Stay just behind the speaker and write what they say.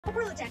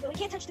purple attack, but we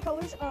can't touch the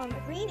colors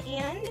green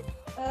and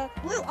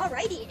blue.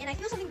 Alrighty, and I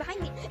feel something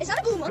behind me. Is that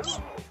a blue monkey?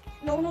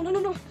 No.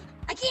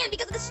 I can't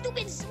because of the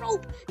stupid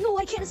rope. No,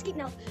 I can't escape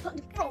now.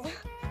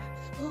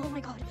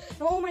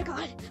 Oh my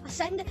god.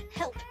 Send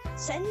help.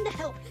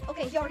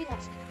 Okay, he already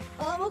lost.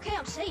 Okay,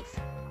 I'm safe.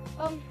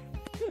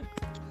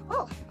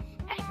 Oh.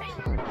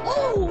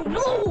 Oh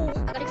no!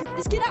 I gotta get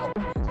this kid out.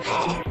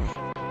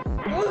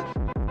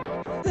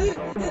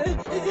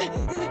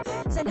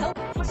 Send help.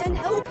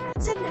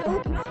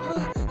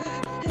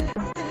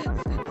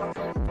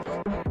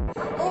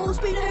 Oh,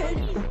 speed ahead.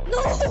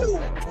 No!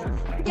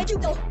 Get you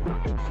though.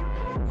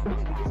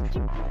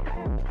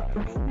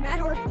 Mad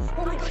hard.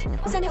 Oh my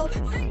god. Send help.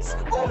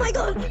 Oh my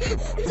god.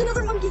 There's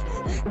another monkey.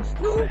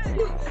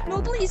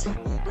 No, please.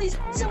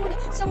 Someone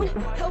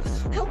help.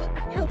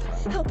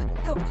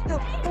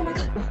 Oh my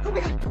god.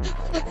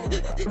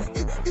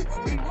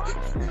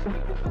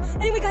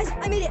 Anyway, guys,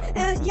 I made it.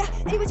 Yeah.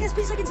 Anyways, guys,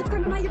 please like and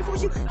subscribe. I'm not here to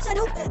force you. Send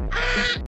help.